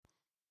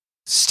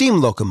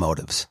Steam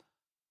locomotives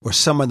were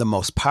some of the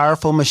most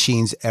powerful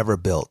machines ever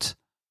built.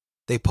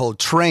 They pulled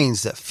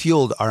trains that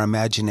fueled our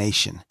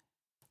imagination.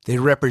 They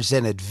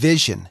represented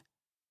vision,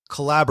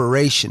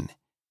 collaboration,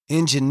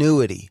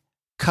 ingenuity,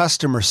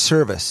 customer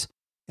service,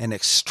 and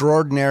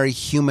extraordinary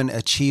human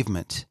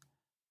achievement.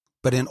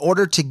 But in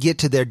order to get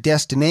to their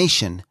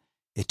destination,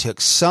 it took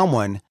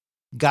someone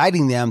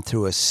guiding them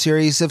through a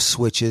series of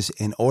switches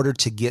in order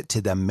to get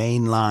to the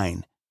main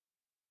line.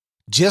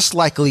 Just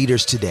like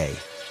leaders today,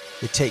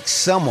 it takes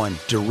someone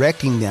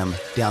directing them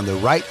down the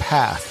right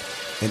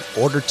path in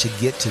order to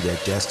get to their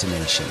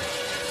destination.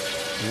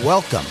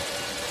 Welcome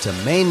to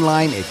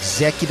Mainline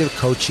Executive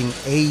Coaching,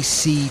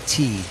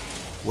 ACT,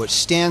 which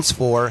stands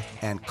for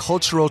And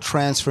Cultural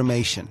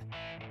Transformation,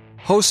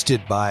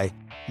 hosted by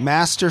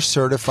Master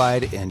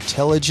Certified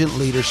Intelligent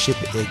Leadership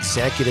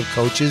Executive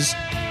Coaches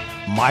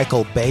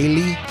Michael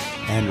Bailey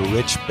and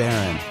Rich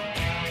Barron,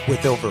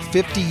 with over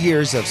 50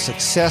 years of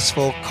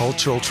successful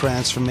cultural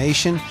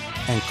transformation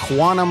and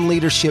quantum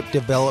leadership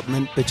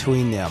development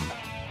between them.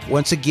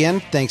 Once again,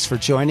 thanks for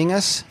joining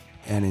us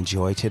and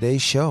enjoy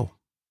today's show.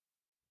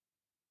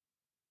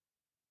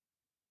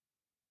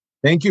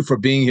 Thank you for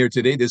being here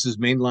today. This is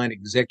Mainline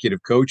Executive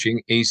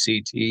Coaching,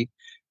 ACT.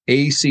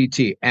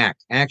 ACT,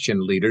 ACT,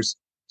 Action Leaders.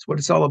 That's what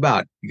it's all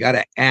about. You got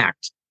to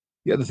act.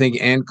 The other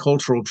thing, and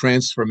cultural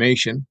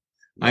transformation.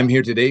 I'm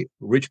here today.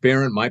 Rich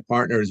Barron, my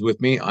partner, is with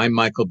me. I'm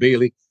Michael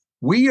Bailey.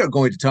 We are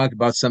going to talk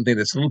about something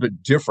that's a little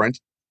bit different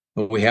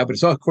than we have, but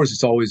it's, of course,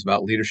 it's always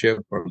about leadership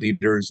or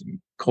leaders and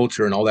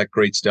culture and all that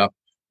great stuff.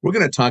 We're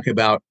going to talk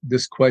about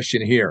this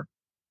question here.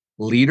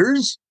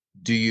 Leaders,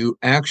 do you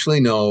actually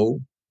know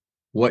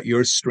what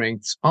your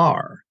strengths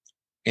are?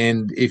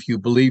 And if you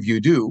believe you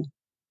do,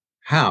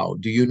 how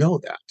do you know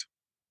that?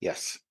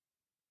 Yes.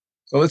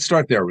 So let's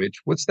start there,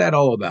 Rich. What's that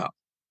all about?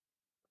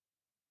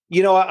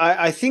 You know,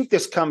 I think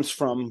this comes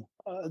from,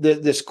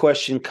 this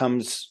question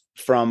comes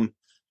from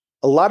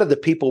a lot of the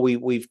people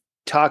we've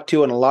talked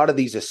to and a lot of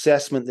these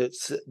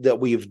assessments that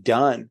we've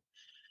done.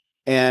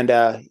 And,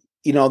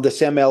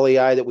 this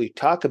MLEI that we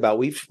talk about,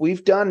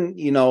 we've done,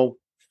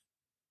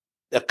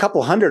 a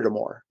couple hundred or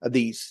more of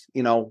these,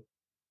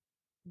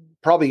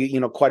 probably,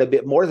 quite a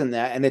bit more than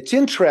that. And it's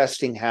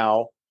interesting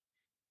how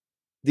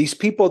these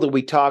people that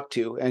we talk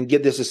to and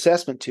give this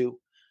assessment to,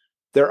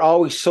 they're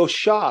always so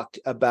shocked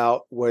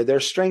about where their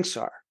strengths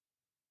are.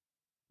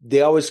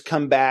 They always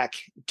come back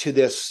to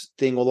this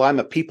thing, well, I'm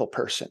a people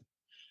person.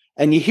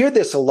 And you hear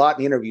this a lot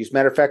in interviews.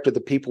 Matter of fact, with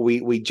the people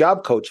we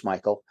job coach,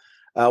 Michael,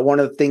 one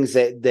of the things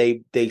that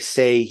they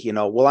say,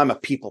 well, I'm a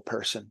people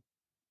person.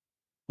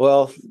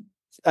 Well,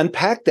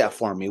 unpack that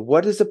for me.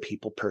 What does a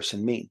people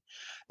person mean?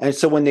 And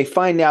so when they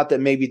find out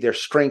that maybe their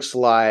strengths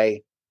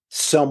lie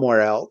somewhere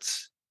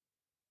else,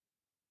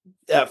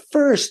 at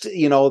first,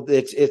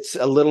 it's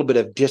a little bit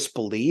of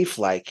disbelief,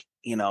 like,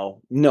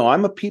 no,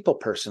 I'm a people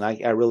person.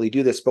 I really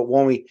do this. But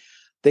when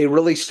they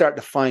really start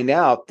to find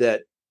out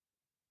that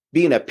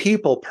being a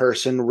people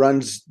person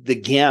runs the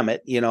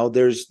gamut,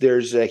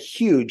 there's a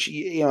huge,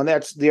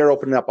 they're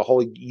opening up a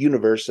whole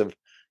universe of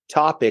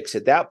topics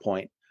at that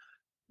point.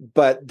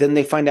 But then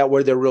they find out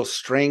where their real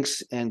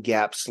strengths and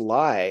gaps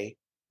lie.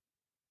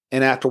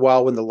 And after a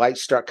while, when the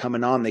lights start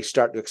coming on, they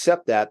start to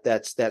accept that.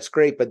 That's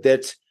great. But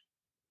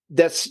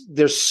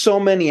there's so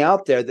many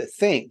out there that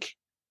think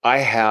I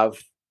have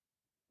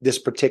this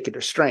particular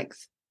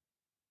strength.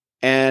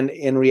 And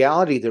in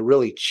reality, they're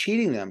really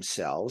cheating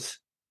themselves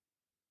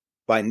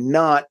by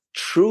not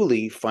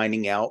truly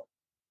finding out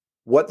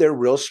what their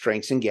real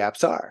strengths and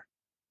gaps are.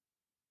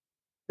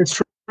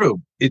 It's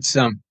true. It's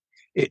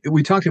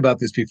we talked about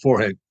this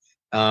before.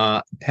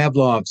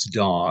 Pavlov's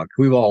dog.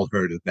 We've all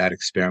heard of that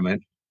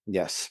experiment.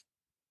 Yes.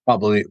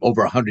 Probably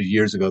over 100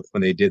 years ago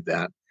when they did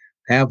that.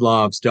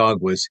 Pavlov's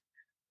dog was,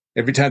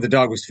 every time the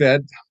dog was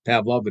fed,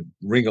 Pavlov would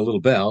ring a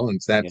little bell,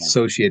 and that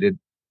associated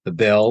the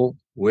bell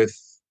with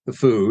the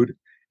food,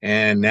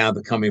 and now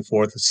the coming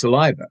forth of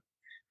saliva.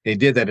 They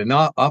did that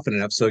not often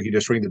enough, so you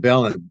just ring the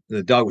bell and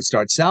the dog would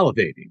start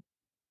salivating.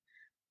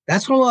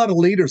 That's what a lot of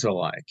leaders are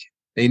like.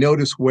 They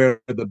notice where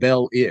the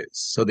bell is,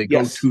 so they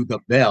go to the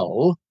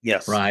bell,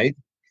 right?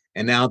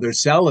 And now they're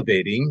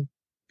salivating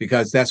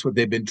because that's what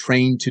they've been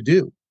trained to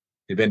do.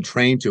 They've been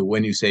trained to,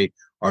 when you say,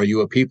 are you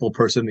a people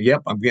person?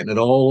 Yep, I'm getting it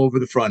all over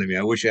the front of me.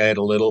 I wish I had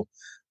a little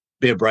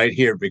bib right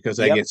here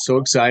because I get so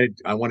excited.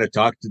 I want to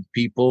talk to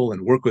people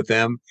and work with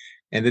them.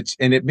 And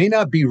it may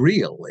not be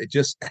real. It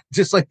just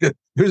like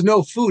there's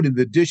no food in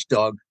the dish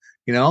dog,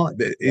 in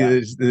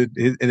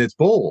its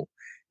bowl.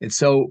 And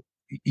so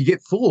you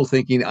get fooled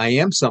thinking I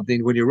am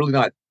something when you're really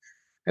not.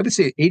 I would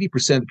say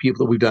 80% of the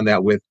people that we've done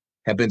that with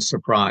have been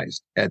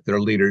surprised at their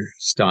leader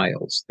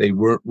styles. They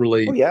weren't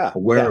really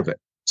aware of it.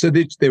 So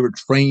they were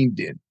trained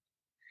in.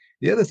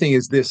 The other thing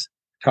is this,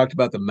 talked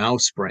about the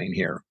mouse brain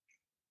here.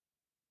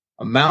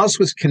 A mouse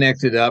was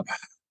connected up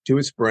to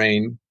its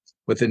brain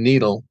with a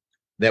needle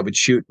that would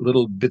shoot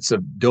little bits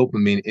of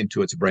dopamine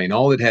into its brain.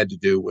 All it had to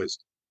do was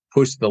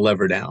push the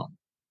lever down,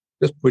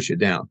 just push it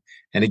down,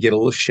 and it get a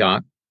little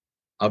shot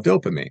of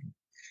dopamine.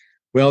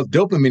 Well,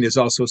 dopamine is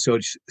also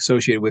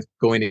associated with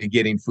going and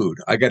getting food.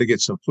 I got to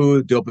get some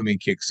food. Dopamine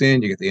kicks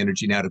in. You get the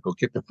energy now to go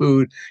get the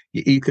food.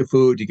 You eat the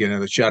food. You get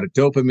another shot of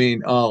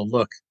dopamine. Oh,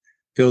 look,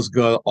 feels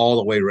good all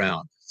the way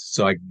around.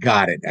 So I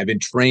got it. I've been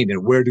trained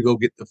in where to go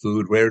get the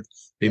food,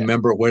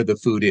 remember where the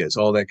food is,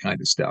 all that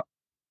kind of stuff.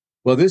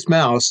 Well, this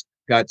mouse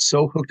got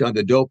so hooked on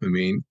the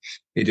dopamine,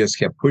 it just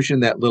kept pushing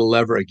that little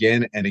lever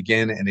again and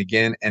again and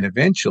again. And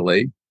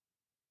eventually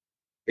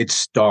it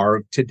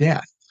starved to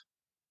death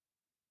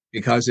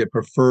because it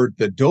preferred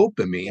the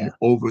dopamine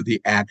over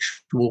the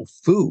actual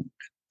food.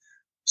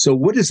 So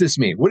what does this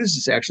mean? What does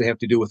this actually have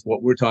to do with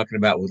what we're talking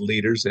about with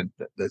leaders and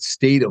the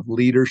state of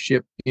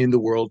leadership in the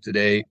world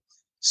today?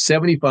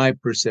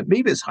 75%,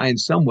 maybe as high in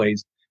some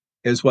ways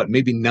as what,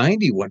 maybe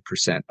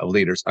 91% of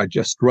leaders are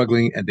just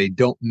struggling and they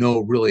don't know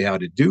really how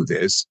to do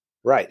this.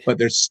 Right. But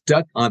they're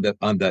stuck on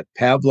the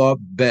Pavlov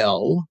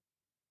bell,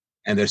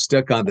 and they're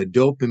stuck on the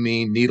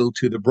dopamine needle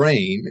to the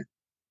brain,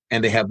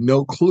 and they have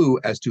no clue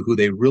as to who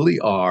they really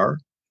are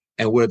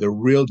and where the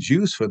real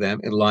juice for them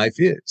in life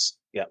is.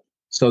 Yeah.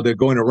 So they're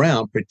going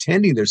around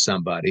pretending they're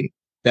somebody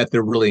that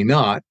they're really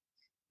not.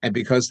 And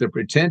because they're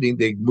pretending,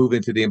 they move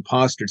into the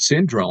imposter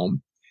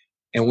syndrome.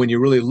 And when you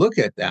really look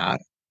at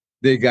that,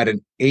 they got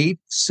an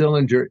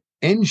 8-cylinder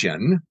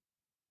engine,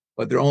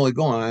 but they're only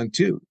going on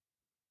 2.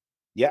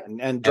 Yeah,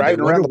 and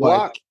driving around the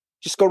block.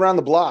 Just go around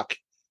the block.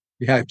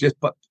 Yeah,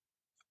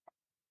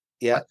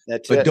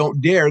 that's but it.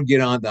 Don't dare get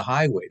on the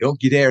highway. Don't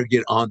dare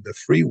get on the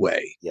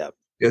freeway. Yeah.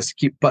 Just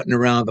keep butting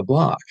around the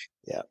block.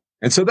 Yeah.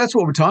 And so that's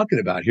what we're talking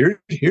about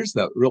here. Here's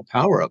the real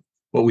power of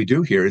what we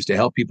do here is to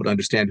help people to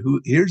understand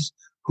here's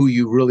who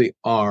you really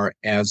are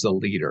as a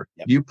leader.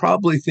 Yep. You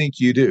probably think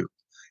you do.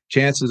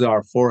 Chances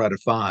are 4 out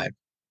of 5,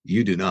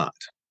 you do not.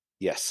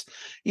 Yes.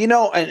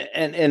 And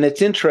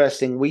it's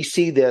interesting. We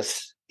see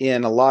this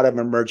in a lot of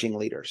emerging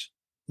leaders,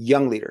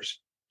 young leaders,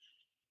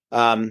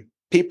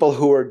 people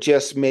who are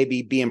just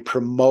maybe being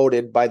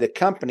promoted by the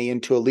company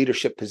into a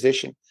leadership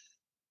position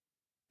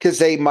because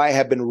they might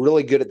have been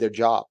really good at their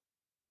job.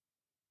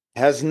 It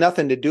has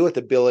nothing to do with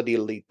ability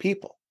to lead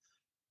people.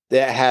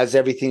 That has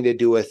everything to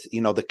do with,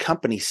 the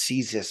company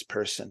sees this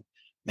person.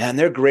 Man,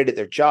 they're great at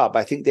their job.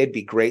 I think they'd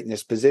be great in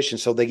this position.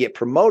 So they get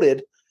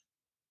promoted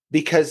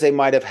because they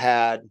might have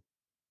had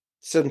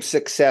some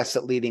success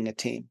at leading a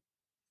team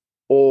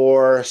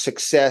or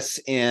success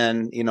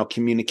in,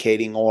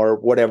 communicating or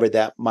whatever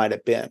that might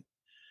have been.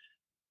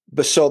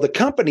 But so the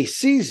company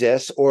sees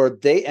this, or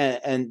they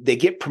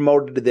get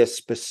promoted to this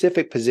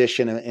specific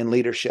position in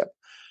leadership.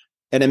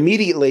 And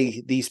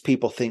immediately these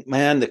people think,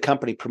 man, the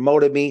company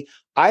promoted me.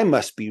 I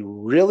must be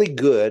really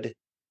good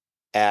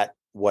at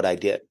what I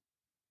did.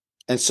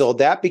 And so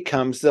that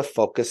becomes the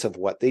focus of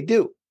what they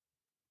do.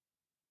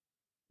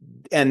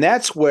 And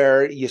that's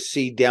where you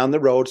see down the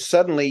road,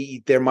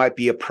 suddenly there might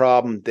be a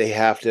problem. They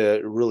have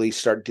to really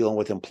start dealing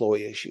with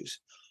employee issues,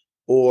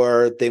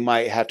 or they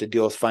might have to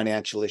deal with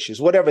financial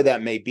issues, whatever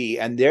that may be.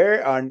 And they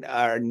don't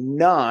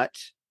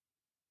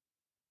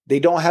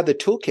have the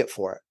toolkit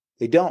for it.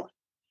 They don't,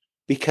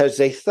 because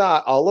they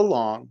thought all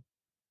along,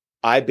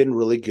 I've been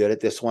really good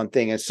at this one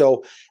thing. And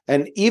so,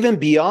 and even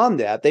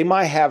beyond that, they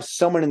might have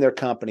someone in their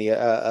company,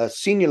 a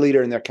senior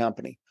leader in their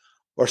company,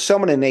 or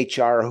someone in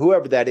HR or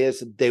whoever that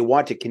is, they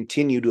want to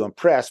continue to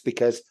impress,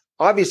 because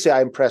obviously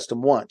I impressed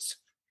them once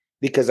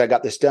because I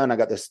got this done. I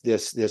got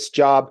this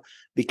job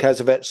because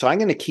of it. So I'm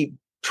going to keep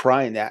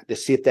trying that to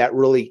see if that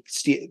really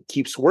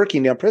keeps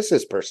working to impress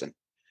this person.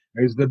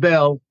 There's the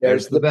bell.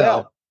 There's the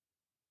bell.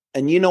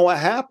 And what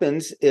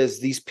happens is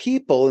these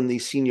people in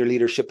these senior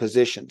leadership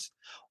positions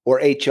or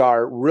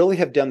HR really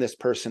have done this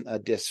person a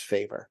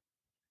disfavor.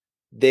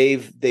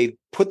 They've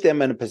put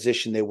them in a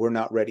position they were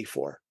not ready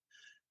for.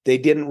 They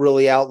didn't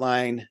really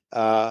outline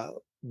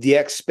the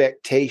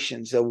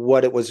expectations of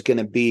what it was going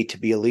to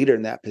be a leader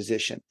in that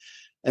position.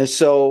 And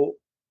so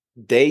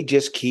they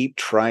just keep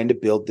trying to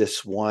build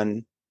this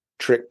one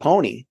trick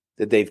pony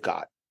that they've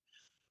got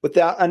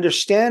without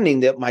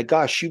understanding that, my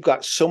gosh, you've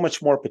got so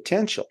much more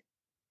potential.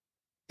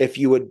 If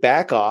you would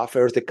back off,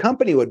 or if the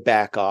company would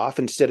back off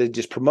instead of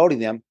just promoting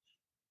them,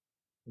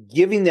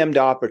 giving them the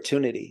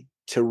opportunity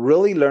to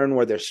really learn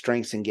where their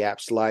strengths and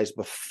gaps lies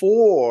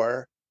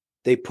before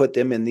they put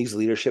them in these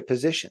leadership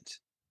positions.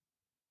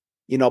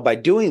 By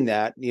doing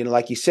that,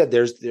 like you said,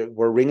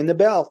 we're ringing the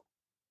bell,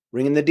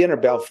 ringing the dinner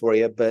bell for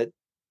you, but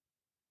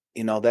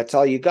that's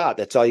all you got.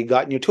 That's all you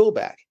got in your tool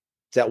bag.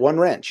 It's that one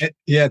wrench.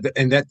 Yeah,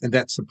 and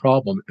that's the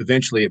problem.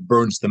 Eventually, it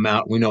burns them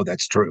out. We know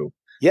that's true.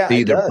 Yeah, they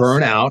either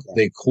burn out,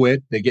 they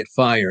quit, they get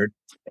fired,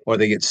 or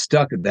they get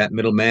stuck at that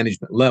middle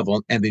management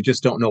level, and they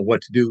just don't know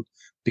what to do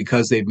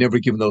because they've never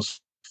given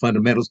those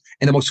fundamentals.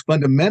 And the most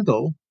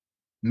fundamental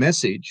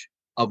message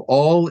of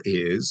all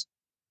is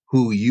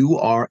who you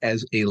are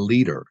as a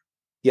leader.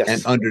 Yes.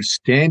 And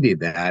understanding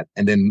that,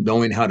 and then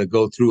knowing how to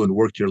go through and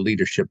work your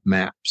leadership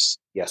maps.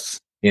 Yes.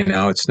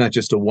 It's not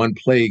just a one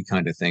play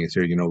kind of thing. It's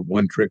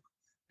one trick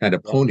kind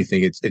of pony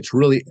thing. It's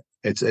really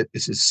a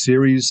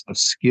series of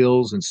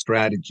skills and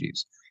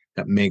strategies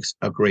that makes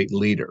a great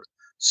leader.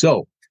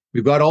 So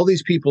we've got all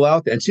these people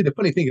out there. And see, the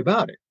funny thing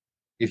about it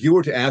if you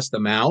were to ask the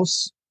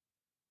mouse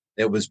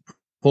that was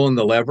pulling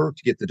the lever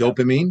to get the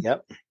dopamine,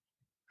 Yep.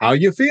 how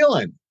you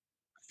feeling?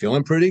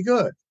 Feeling pretty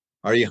good.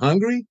 Are you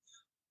hungry?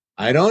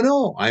 I don't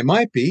know. I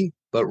might be,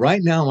 but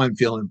right now I'm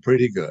feeling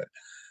pretty good.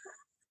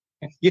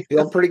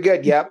 Feeling pretty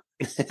good. Yep.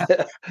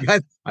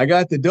 I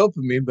got the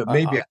dopamine, but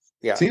maybe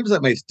it seems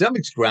like my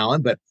stomach's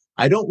growling, but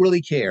I don't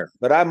really care.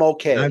 But I'm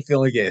okay. And I'm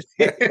feeling good.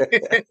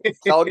 It's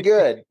all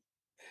good.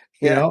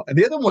 You know, and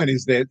the other one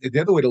is that the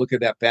other way to look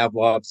at that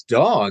Pavlov's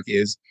dog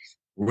is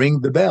ring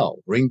the bell,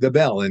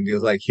 and you're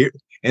like, here,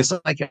 it's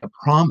like a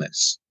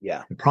promise.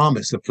 Yeah. The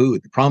promise of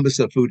food. The promise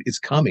of food is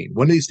coming.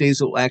 One of these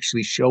days it will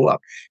actually show up.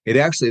 It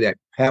actually, that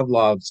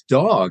Pavlov's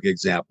dog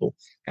example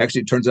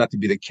actually turns out to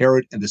be the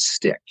carrot and the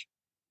stick.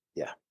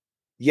 Yeah.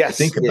 Yes.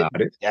 Think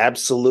about it.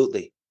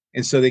 Absolutely.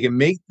 And so they can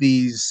make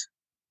these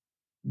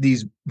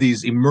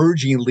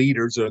emerging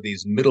leaders or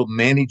these middle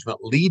management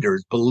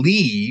leaders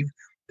believe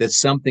that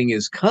something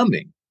is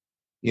coming.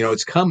 You know,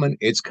 it's coming.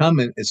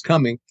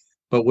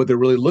 But what they're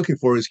really looking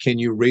for is, can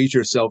you raise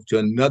yourself to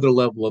another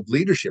level of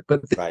leadership?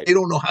 But they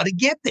don't know how to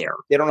get there.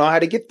 They don't know how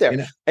to get there. You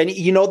know?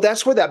 And,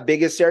 that's where that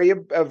biggest area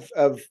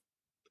of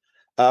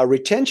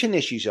retention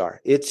issues are.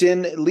 It's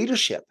in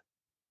leadership.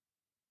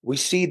 We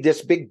see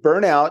this big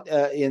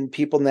burnout in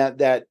people in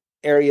that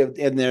area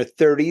in their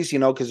 30s,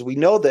 because we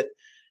know that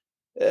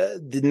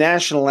the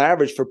national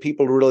average for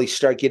people to really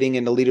start getting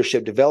into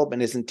leadership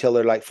development isn't until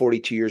they're like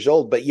 42 years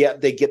old. But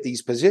yet they get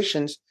these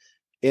positions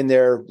in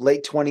their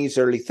late 20s,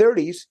 early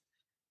 30s,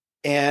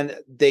 and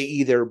they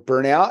either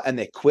burn out and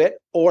they quit,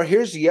 or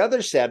here's the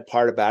other sad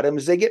part about them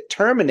is they get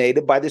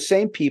terminated by the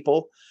same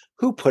people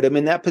who put them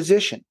in that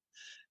position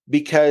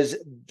because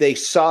they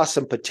saw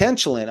some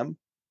potential in them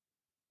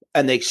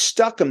and they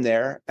stuck them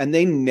there and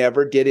they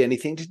never did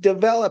anything to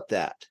develop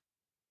that.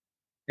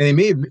 And they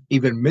may have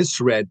even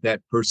misread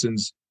that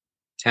person's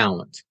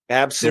talent,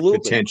 absolutely, their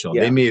potential.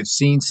 Yeah. They may have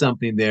seen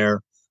something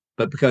there,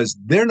 but because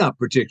they're not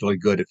particularly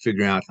good at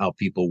figuring out how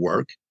people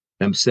work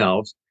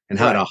themselves and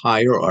how to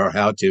hire or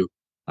how to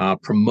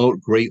promote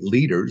great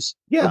leaders,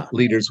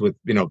 leaders with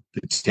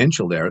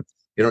potential there,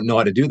 they don't know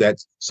how to do that.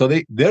 So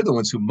they're the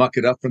ones who muck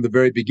it up from the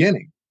very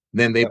beginning.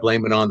 Then they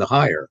blame it on the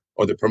hire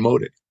or the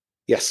promoted.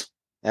 Yes,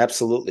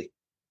 absolutely.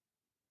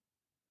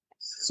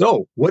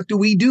 So what do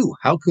we do?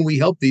 How can we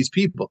help these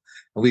people?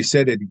 And we've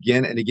said it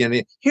again and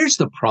again. Here's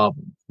the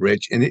problem,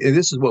 Rich, and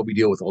this is what we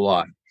deal with a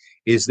lot,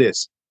 is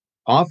this.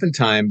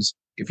 Oftentimes,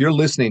 if you're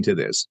listening to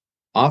this,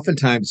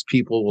 oftentimes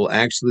people will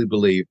actually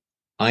believe,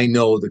 I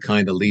know the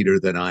kind of leader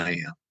that I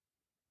am.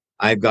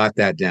 I've got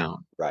that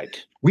down.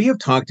 Right. We have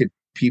talked to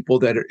people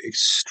that are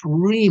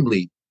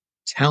extremely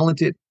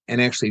talented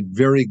and actually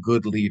very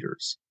good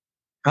leaders.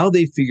 How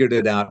they figured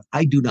it out,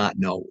 I do not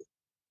know.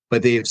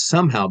 But they have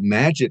somehow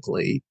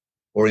magically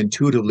or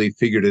intuitively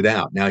figured it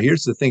out. Now,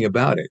 here's the thing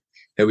about it,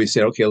 that we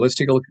said, okay, let's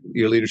take a look at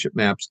your leadership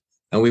maps.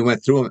 And we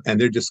went through them,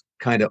 and they're just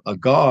kind of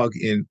agog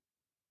in,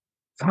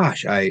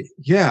 gosh,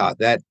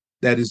 that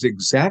is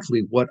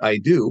exactly what I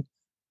do.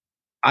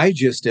 I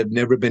just have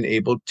never been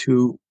able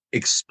to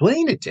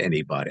explain it to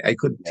anybody. I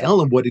couldn't tell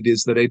them what it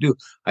is that I do.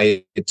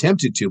 I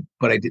attempted to,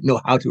 but I didn't know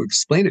how to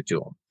explain it to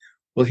them.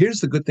 Well, here's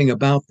the good thing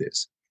about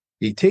this.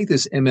 You take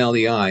this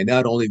MLEI,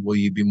 not only will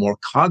you be more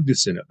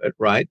cognizant of it,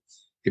 right?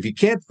 If you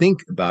can't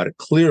think about it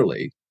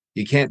clearly,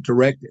 you can't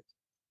direct it.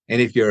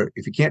 And if you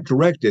can't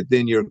direct it,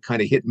 then you're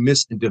kind of hit and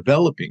miss in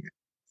developing it.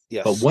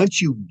 Yes. But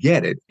once you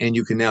get it and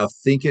you can now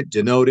think it,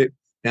 denote it,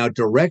 now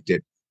direct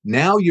it,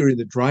 now you're in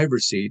the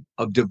driver's seat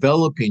of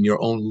developing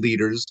your own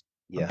leaders'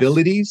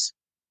 abilities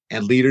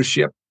and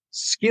leadership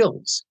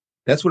skills.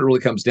 That's what it really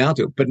comes down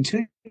to. But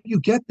until you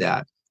get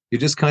that, you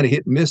just kind of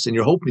hit and miss, and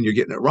you're hoping you're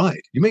getting it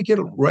right. You may get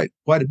it right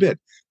quite a bit,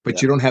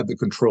 but you don't have the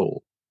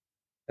control.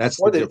 That's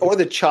or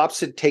the chops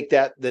to take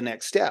that the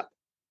next step,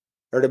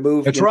 or to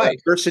move. That's right.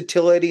 That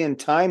versatility and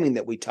timing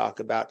that we talk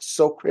about,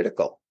 so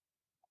critical.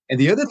 And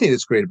the other thing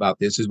that's great about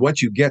this is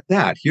once you get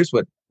that, here's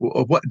what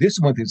this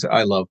is one of the things that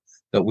I love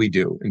that we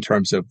do in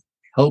terms of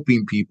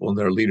helping people in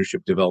their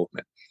leadership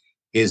development,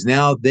 is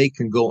now they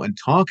can go and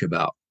talk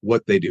about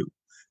what they do.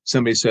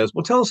 Somebody says,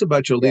 well, tell us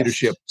about your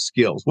leadership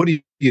skills. What do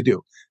you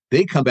do?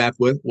 They come back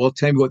with, well,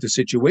 tell me what the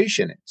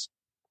situation is,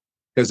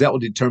 because that will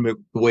determine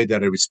the way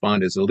that I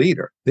respond as a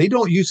leader. They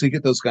don't usually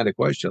get those kind of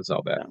questions,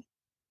 I'll bet,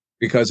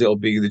 because it'll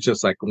be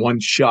just like one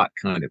shot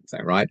kind of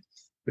thing, right?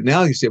 But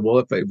now you say, well,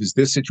 if it was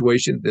this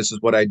situation, this is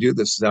what I do.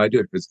 This is how I do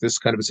it. If it's this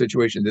kind of a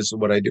situation, this is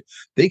what I do.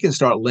 They can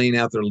start laying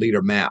out their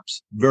leader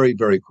maps very,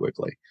 very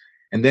quickly.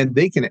 And then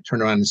they can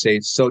turn around and say,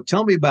 so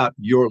tell me about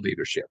your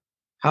leadership.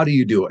 How do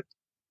you do it?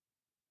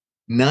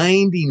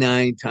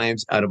 99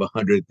 times out of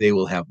 100, they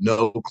will have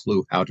no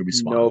clue how to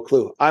respond. No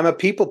clue. I'm a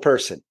people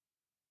person.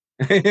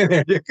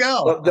 There you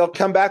go. They'll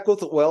come back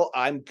with, well,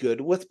 I'm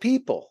good with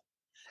people.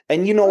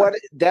 And you know what?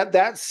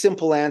 That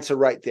simple answer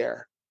right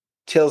there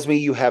tells me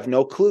you have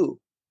no clue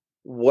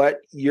what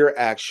your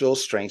actual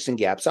strengths and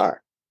gaps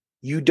are.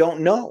 You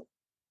don't know.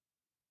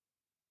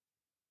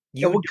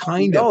 What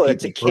kind of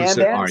it's a canned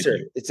answer.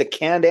 It's a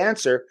canned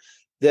answer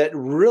that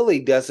really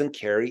doesn't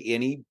carry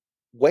any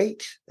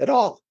weight at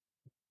all.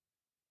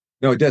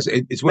 No, it does.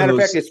 It's one Matter of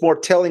of fact, those. it's more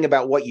telling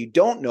about what you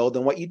don't know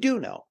than what you do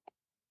know.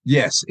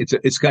 Yes,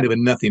 it's kind of a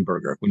nothing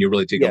burger when you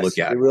really take a look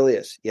Yes, at it it. really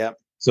is. Yeah.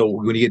 So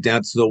when you get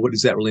down to, so what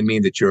does that really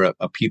mean that you're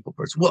a people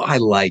person? Well, I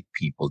like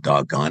people,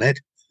 doggone it.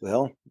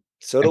 Well,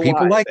 so And do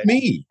people I. like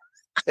me.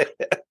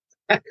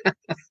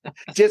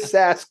 Just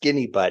ask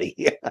anybody.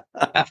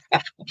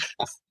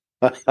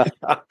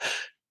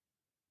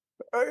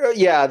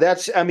 Yeah,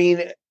 that's, I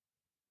mean,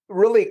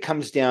 really it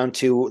comes down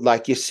to,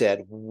 like you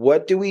said,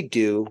 what do we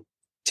do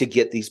to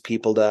get these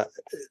people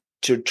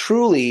to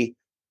truly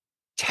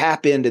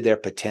tap into their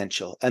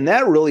potential? And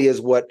that really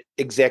is what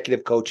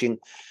executive coaching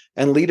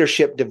and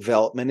leadership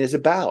development is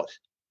about.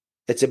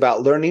 It's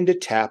about learning to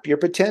tap your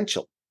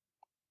potential.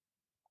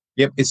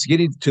 Yep, it's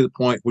getting to the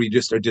point where you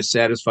just are just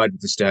satisfied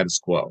with the status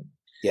quo.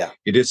 Yeah.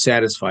 You're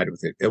dissatisfied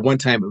with it. At one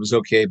time, it was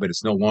okay, but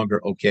it's no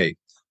longer okay.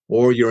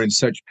 Or you're in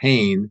such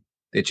pain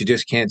that you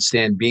just can't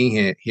stand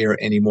being here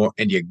anymore.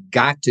 And you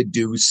got to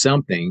do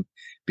something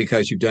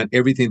because you've done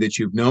everything that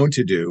you've known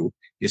to do.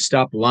 You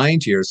stop lying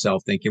to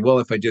yourself, thinking, well,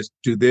 if I just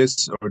do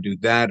this or do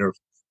that or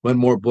one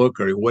more book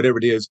or whatever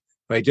it is,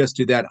 if I just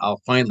do that,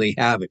 I'll finally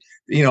have it.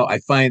 I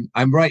find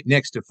I'm right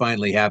next to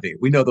finally having it.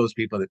 We know those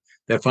people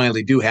that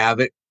finally do have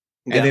it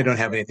and Yeah. they don't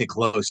have anything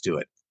close to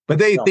it, but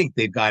they No. think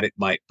they've got it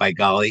by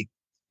golly.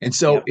 And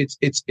so Yeah.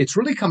 it's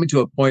really coming to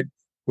a point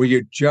where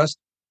you're just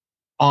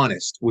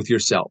honest with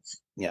yourself.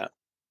 Yeah.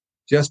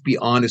 Just be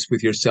honest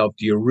with yourself.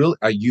 Do you really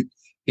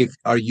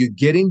are you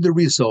getting the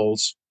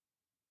results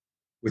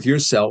with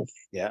yourself,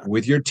 Yeah.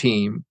 with your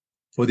team,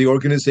 for the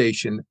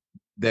organization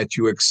that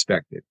you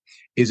expected?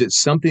 Is it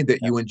something that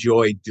Yeah. you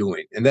enjoy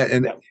doing? And that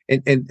Yeah.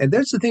 and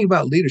that's the thing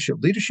about leadership.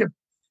 Leadership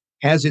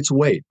has its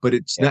weight, but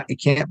it's Yeah. not,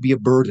 it can't be a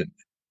burden.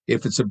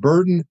 If it's a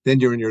burden, then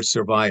you're in your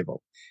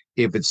survival.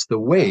 If it's the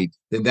Yeah. weight,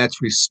 then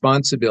that's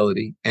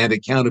responsibility and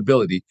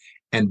accountability.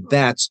 And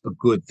that's a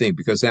good thing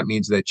because that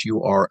means that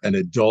you are an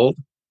adult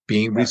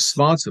being Yes.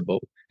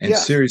 responsible and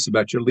Yes. serious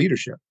about your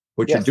leadership,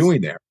 what you're Yes.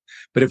 doing there.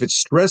 But if it's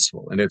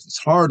stressful and if it's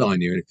hard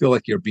on you and you feel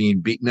like you're being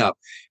beaten up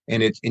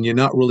and you're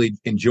not really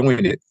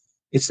enjoying it,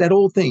 it's that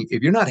old thing.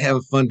 If you're not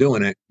having fun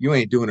doing it, you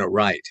ain't doing it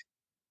right.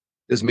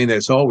 Doesn't mean that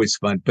it's always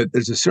fun, but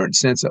there's a certain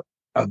sense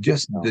of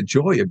just No. the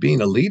joy of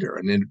being a leader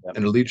and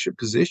in a leadership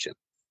position.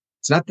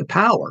 It's not the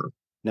power,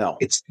 No.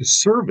 it's the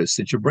service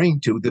that you bring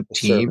to the The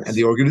team and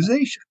the service.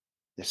 organization.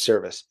 The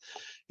service.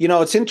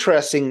 It's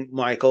interesting,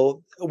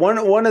 Michael.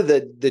 One of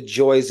the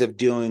joys of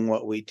doing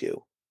what we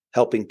do,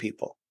 helping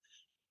people,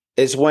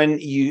 is when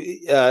you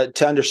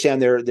to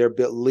understand their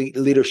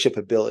leadership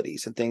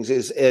abilities and things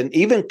is, and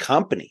even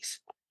companies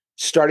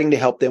starting to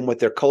help them with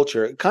their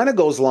culture. It kind of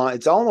goes along.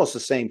 It's almost the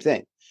same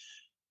thing.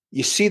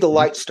 You see the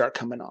lights start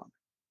coming on,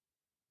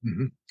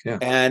 Mm-hmm. Yeah.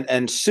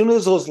 and soon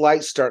as those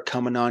lights start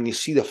coming on, you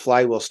see the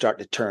flywheel start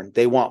to turn.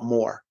 They want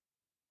more.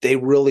 They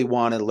really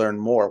want to learn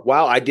more.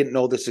 Wow, I didn't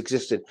know this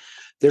existed.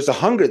 There's a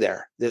hunger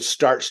there that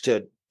starts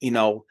to,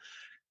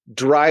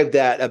 drive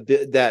that a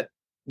bit, that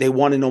they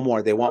want to know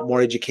more. They want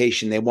more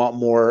education. They want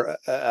more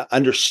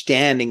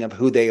understanding of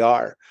who they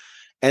are.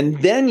 And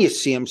then you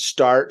see them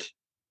start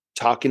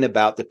talking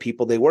about the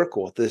people they work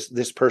with.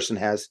 This person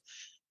has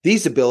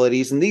these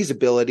abilities and these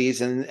abilities,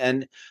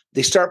 and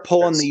they start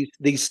pulling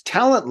these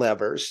talent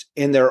levers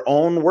in their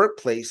own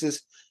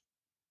workplaces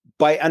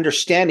by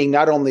understanding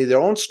not only their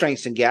own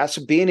strengths and gaps,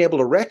 but being able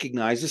to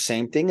recognize the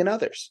same thing in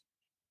others.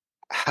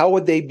 How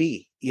would they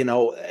be?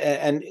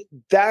 And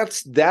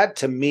that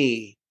to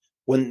me,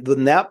 when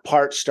that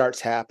part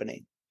starts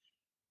happening,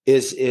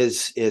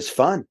 is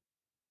fun.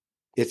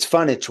 It's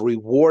fun. It's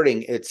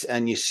rewarding.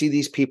 And you see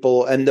these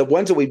people, and the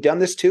ones that we've done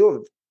this to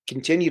have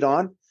continued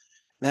on,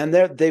 man,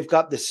 they've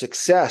got the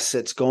success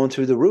that's going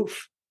through the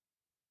roof.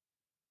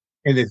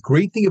 And the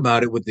great thing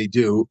about it, what they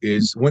do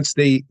is once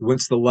the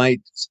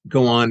lights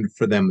go on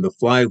for them, the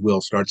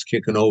flywheel starts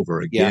kicking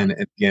over Yeah. again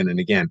and again and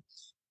again,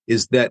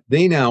 is that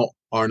they now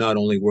are not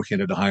only working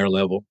at a higher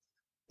level,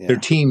 their Yeah.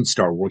 teams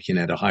start working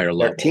at a higher Their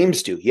level.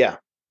 teams do. Yeah.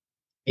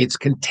 It's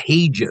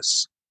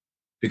contagious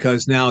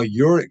because now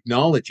you're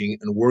acknowledging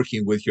and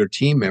working with your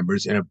team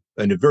members in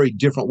a very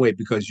different way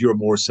because you're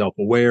more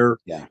self-aware.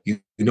 Yeah. You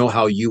know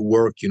how you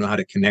work, you know how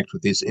to connect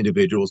with these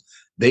individuals.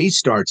 They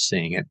start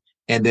seeing it,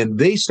 and then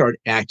they start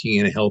acting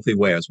in a healthy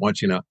way. I was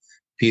watching a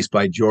piece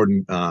by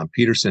Jordan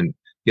Peterson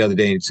the other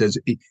day, and it says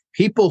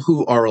people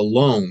who are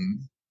alone,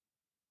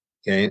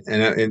 okay,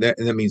 and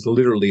that means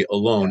literally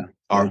alone, Yeah.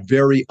 are Yeah.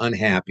 very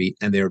unhappy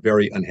and they're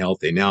very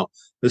unhealthy. Now,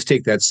 let's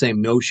take that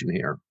same notion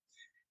here.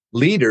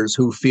 Leaders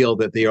who feel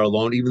that they are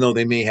alone, even though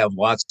they may have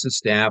lots of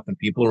staff and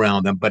people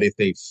around them, but if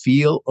they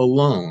feel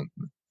alone,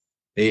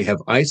 they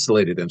have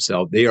isolated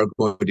themselves, they are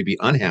going to be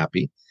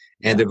unhappy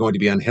and they're going to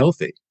be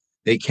unhealthy.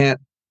 They can't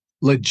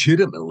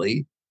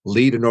legitimately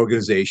lead an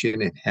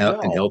organization in No.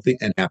 healthy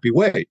and happy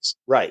ways.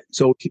 Right.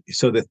 So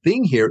the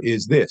thing here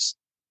is this.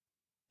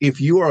 If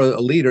you are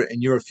a leader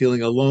and you're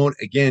feeling alone,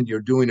 again,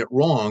 you're doing it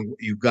wrong. What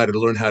you've got to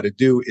learn how to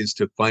do is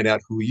to find out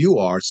who you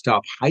are,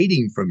 stop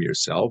hiding from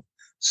yourself,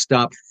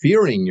 stop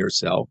fearing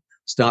yourself,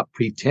 stop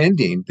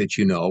pretending that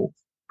you know,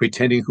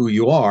 pretending who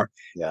you are.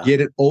 Yeah. Get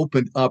it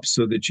opened up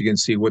so that you can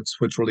see what's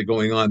really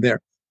going on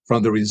there.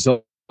 From the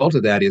result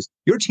of that is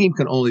your team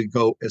can only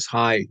go as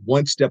high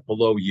one step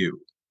below you.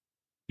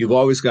 You've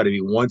always got to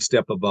be one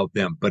step above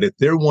them. But if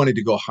they're wanting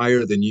to go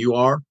higher than you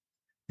are,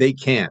 they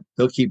can't.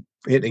 They'll keep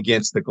hitting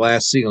against the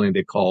glass ceiling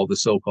they call the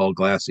so-called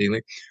glass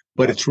ceiling.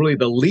 But it's really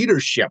the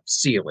leadership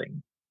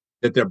ceiling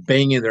that they're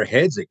banging their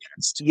heads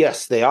against.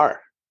 Yes, they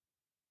are.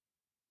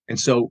 And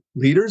so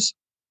leaders,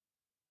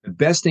 the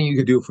best thing you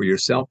can do for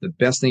yourself, the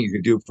best thing you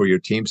can do for your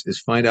teams is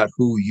find out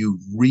who you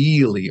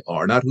really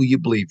are, not who you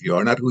believe you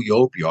are, not who you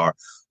hope you are,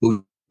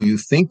 who you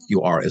think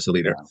you are as a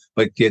leader,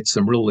 but get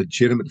some real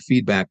legitimate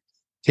feedback.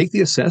 Take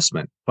the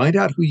assessment, find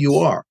out who you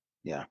are.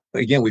 Yeah.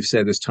 Again, we've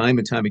said this time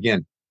and time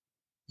again.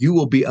 You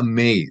will be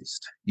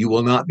amazed. You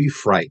will not be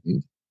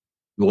frightened.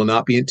 You will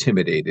not be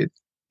intimidated.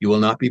 You will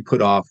not be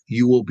put off.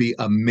 You will be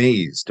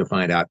amazed to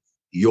find out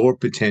your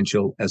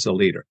potential as a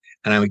leader.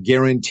 And I'm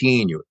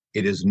guaranteeing you,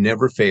 it has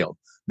never failed.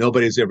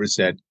 Nobody's ever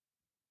said,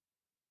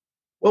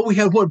 well, we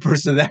had one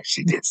person that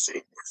actually did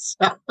say this.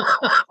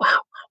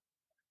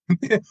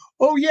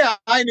 Oh, yeah,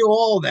 I knew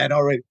all that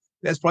already.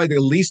 That's probably the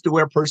least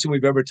aware person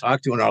we've ever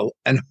talked to in our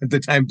and at the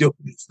time doing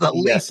this. The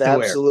least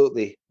aware.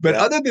 Absolutely. But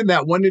other than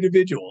that one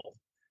individual,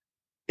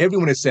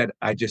 everyone has said,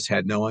 I just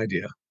had no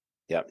idea.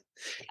 Yeah.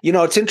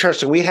 It's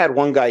interesting. We had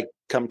one guy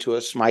come to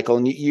us, Michael,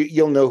 and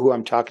you'll know who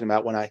I'm talking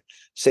about when I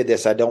say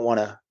this. I don't want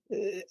to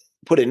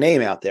put a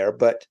name out there,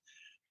 but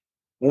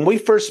when we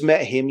first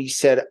met him, he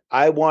said,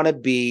 I want to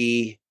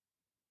be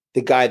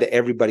the guy that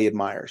everybody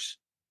admires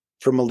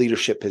from a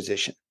leadership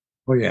position.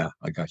 Oh, yeah,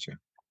 I got you.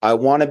 I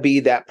want to be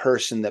that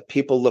person that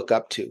people look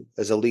up to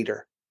as a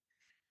leader.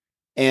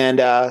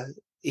 And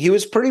he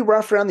was pretty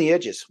rough around the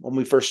edges when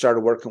we first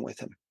started working with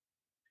him.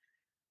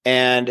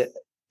 And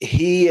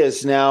he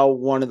is now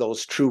one of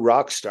those true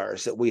rock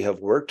stars that we have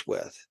worked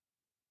with.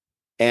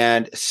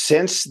 And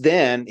since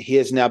then, he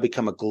has now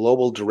become a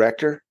global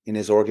director in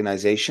his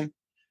organization.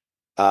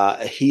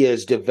 He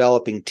is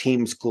developing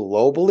teams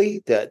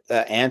globally that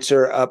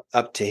answer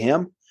up to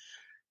him,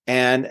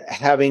 and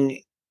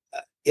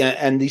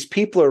and these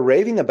people are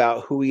raving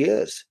about who he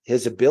is,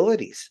 his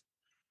abilities.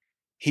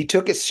 He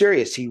took it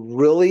serious. He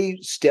really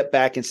stepped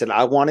back and said,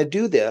 I want to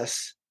do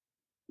this.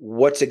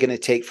 What's it going to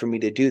take for me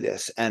to do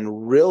this?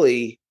 And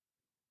really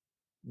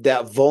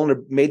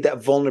made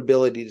that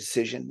vulnerability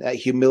decision, that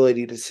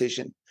humility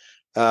decision,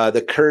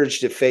 the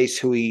courage to face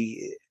who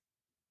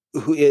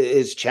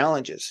his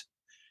challenges.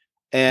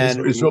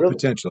 And his real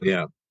potential,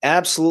 yeah.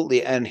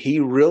 Absolutely. And he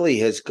really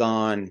has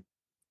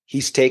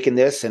he's taken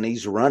this and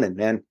he's running,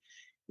 man.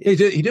 He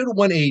did a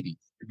 180.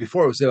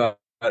 Before it was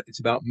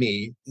it's about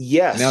me.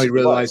 Yes. Now he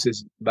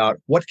realizes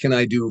about what can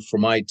I do for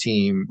my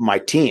team? My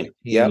team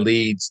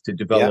leads to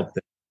develop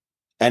them.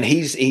 And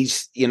he's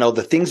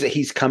the things that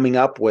he's coming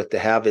up with to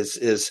have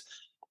is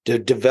to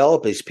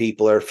develop his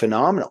people are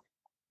phenomenal.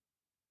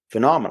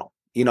 Phenomenal.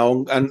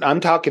 And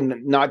I'm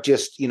talking not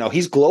just,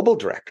 he's global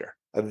director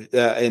of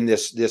in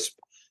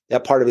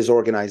that part of his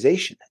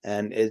organization.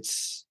 And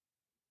it's,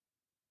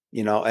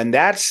 and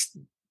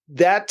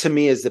that to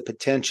me is the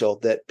potential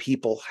that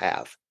people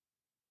have.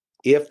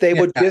 If they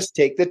would just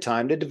take the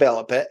time to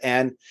develop it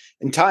and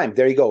time,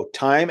 there you go,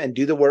 time and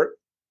do the work,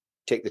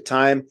 take the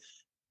time,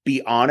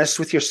 be honest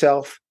with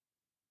yourself,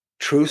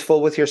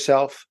 truthful with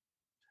yourself,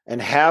 and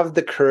have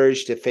the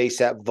courage to face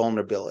that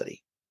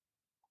vulnerability.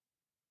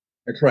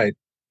 That's right.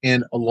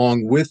 And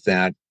along with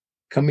that,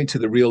 coming to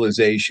the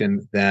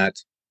realization that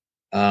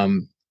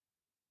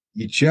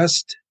you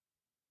just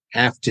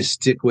have to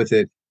stick with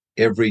it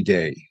every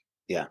day.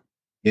 Yeah.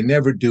 You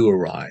never do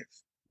arrive.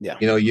 Yeah.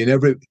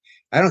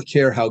 I don't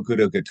care how good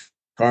a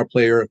guitar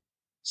player,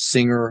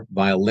 singer,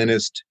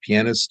 violinist,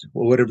 pianist,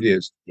 or whatever it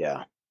is.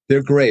 Yeah.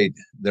 They're great.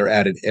 They're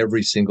at it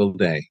every single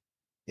day.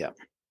 Yeah.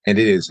 And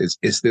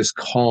it's this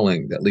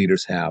calling that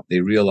leaders have. They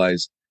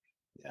realize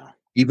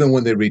even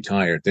when they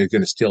retire, they're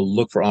going to still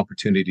look for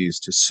opportunities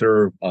to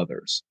serve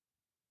others.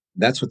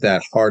 That's what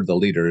that heart of the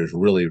leader is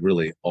really,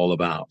 really all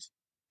about.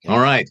 Yeah. All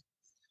right.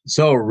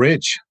 So,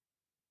 Rich,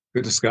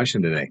 good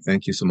discussion today.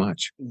 Thank you so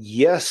much.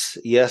 Yes.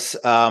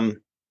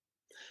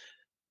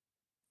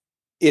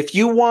 If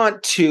you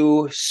want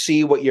to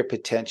see what your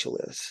potential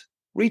is,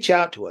 reach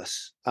out to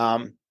us.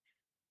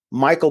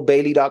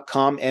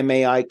 MichaelBailey.com,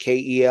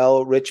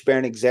 MAIKEL,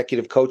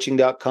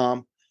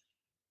 RichBarronExecutiveCoaching.com.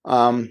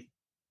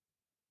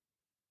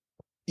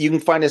 You can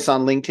find us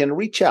on LinkedIn.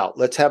 Reach out.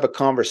 Let's have a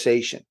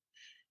conversation.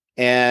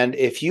 And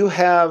if you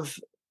have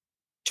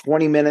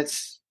 20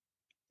 minutes,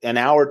 an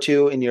hour or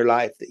two in your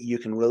life that you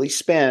can really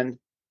spend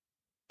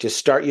to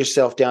start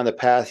yourself down the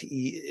path,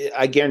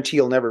 I guarantee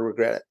you'll never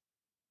regret it.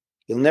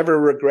 You'll never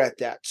regret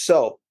that.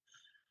 So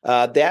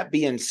that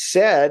being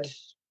said,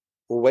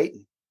 we're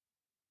waiting.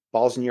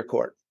 Ball's in your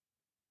court.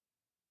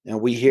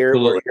 And we're here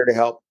to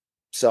help.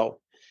 So,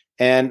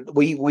 and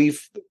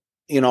we've,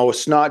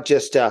 it's not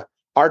just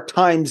our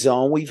time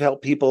zone. We've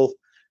helped people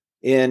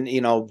in,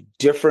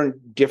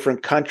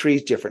 different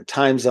countries, different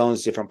time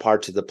zones, different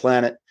parts of the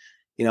planet,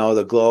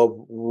 the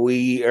globe.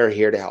 We are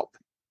here to help.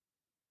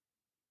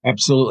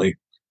 Absolutely.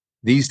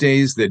 these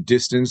days, the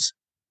distance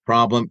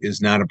problem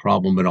is not a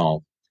problem at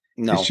all.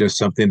 No. It's just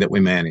something that we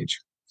manage.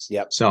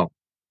 Yep. So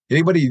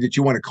anybody that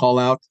you want to call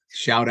out,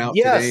 shout out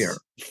today? Or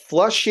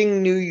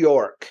Flushing, New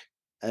York.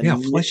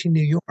 Flushing,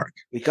 New York.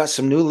 We got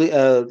some new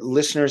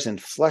listeners in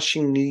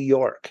Flushing, New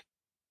York.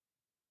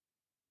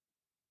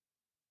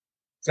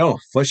 So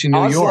Flushing,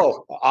 New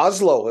York.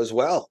 Oslo as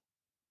well.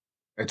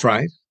 That's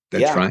right.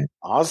 That's right.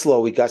 Oslo.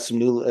 We got some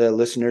new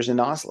listeners in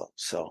Oslo.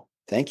 So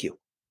thank you.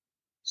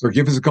 So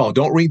give us a call.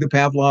 Don't ring the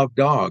Pavlov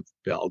dog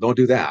bell. Don't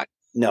do that.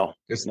 No.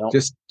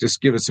 Just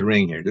give us a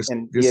ring here. Just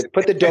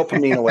put the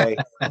dopamine away.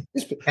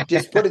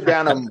 Just put it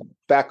down and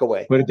back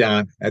away. Put it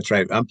down. That's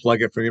right.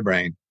 Unplug it from your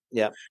brain.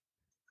 Yeah.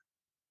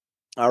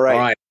 All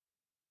right.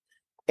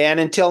 And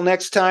until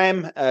next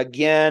time,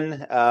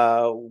 again,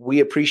 we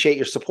appreciate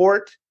your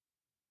support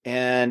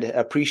and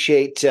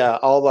appreciate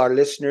all of our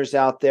listeners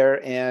out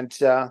there. And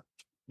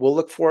we'll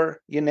look for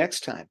you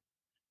next time.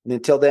 And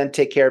until then,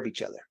 take care of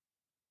each other.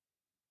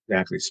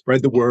 Exactly.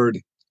 Spread the word,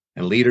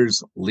 and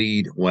leaders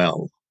lead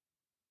well.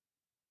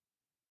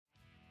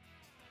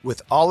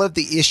 With all of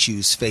the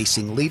issues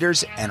facing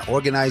leaders and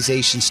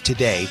organizations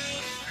today,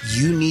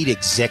 you need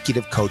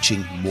executive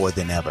coaching more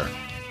than ever.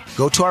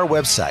 Go to our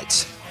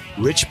websites,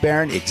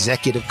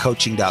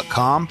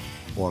 richbarronexecutivecoaching.com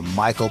or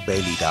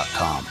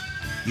michaelbailey.com.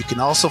 You can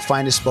also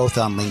find us both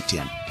on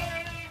LinkedIn.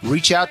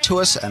 Reach out to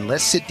us and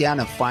let's sit down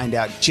and find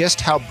out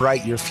just how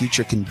bright your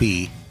future can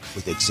be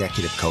with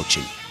executive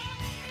coaching.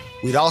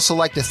 We'd also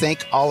like to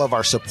thank all of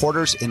our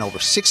supporters in over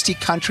 60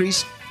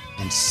 countries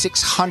and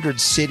 600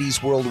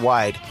 cities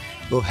worldwide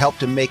who have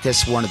helped to make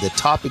us one of the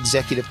top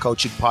executive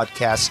coaching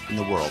podcasts in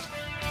the world.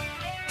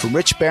 From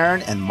Rich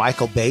Barron and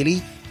Michael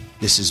Bailey,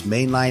 this is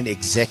Mainline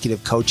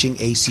Executive Coaching,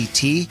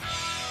 ACT.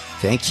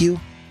 Thank you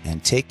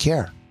and take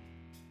care.